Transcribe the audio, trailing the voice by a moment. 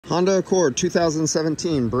Honda Accord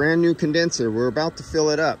 2017, brand new condenser. We're about to fill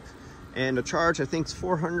it up. And the charge, I think, is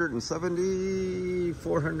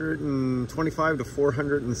 425 to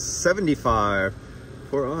 475.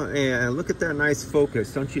 And look at that nice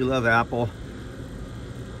focus. Don't you love Apple?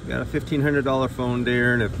 Got a $1,500 phone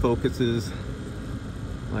there, and it focuses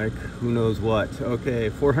like who knows what. Okay,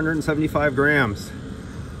 475 grams.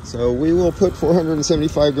 So we will put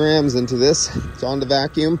 475 grams into this. It's on the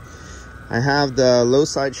vacuum. I have the low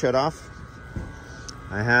side shut off.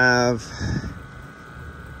 I have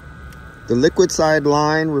the liquid side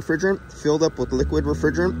line refrigerant filled up with liquid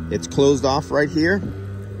refrigerant. It's closed off right here.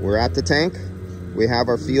 We're at the tank. We have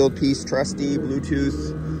our field piece trusty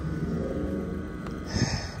Bluetooth.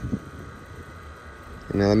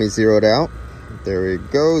 And now let me zero it out. There we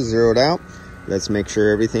go, zeroed out. Let's make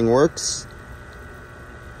sure everything works.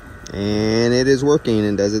 And it is working.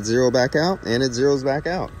 And does it zero back out? And it zeroes back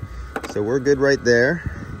out. So we're good right there.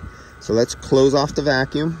 So let's close off the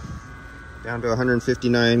vacuum down to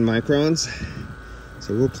 159 microns.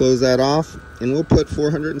 So we'll close that off and we'll put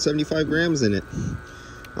 475 grams in it.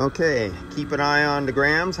 Okay, keep an eye on the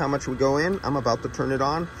grams, how much we go in. I'm about to turn it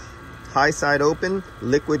on. High side open,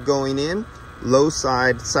 liquid going in, low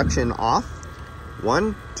side suction off.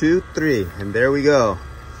 1, 2, 3, and there we go.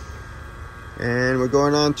 And we're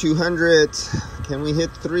going on 200. Can we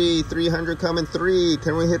hit 3? 300 coming, 3.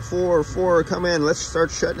 Can we hit 4? 4 come in. Let's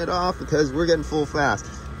start shutting it off because we're getting full fast.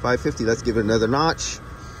 550, let's give it another notch.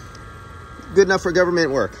 Good enough for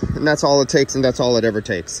government work. And that's all it takes, and that's all it ever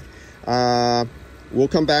takes. We'll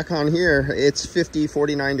come back on here. It's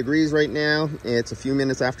 49 degrees right now. It's a few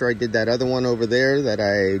minutes after I did that other one over there that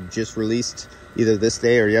I just released either this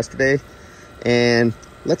day or yesterday. And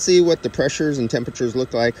let's see what the pressures and temperatures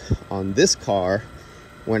look like on this car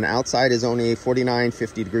when outside is only 49,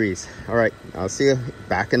 50 degrees. All right, I'll see you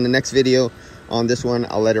back in the next video on this one.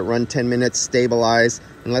 I'll let it run 10 minutes, stabilize,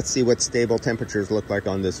 and let's see what stable temperatures look like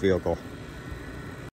on this vehicle.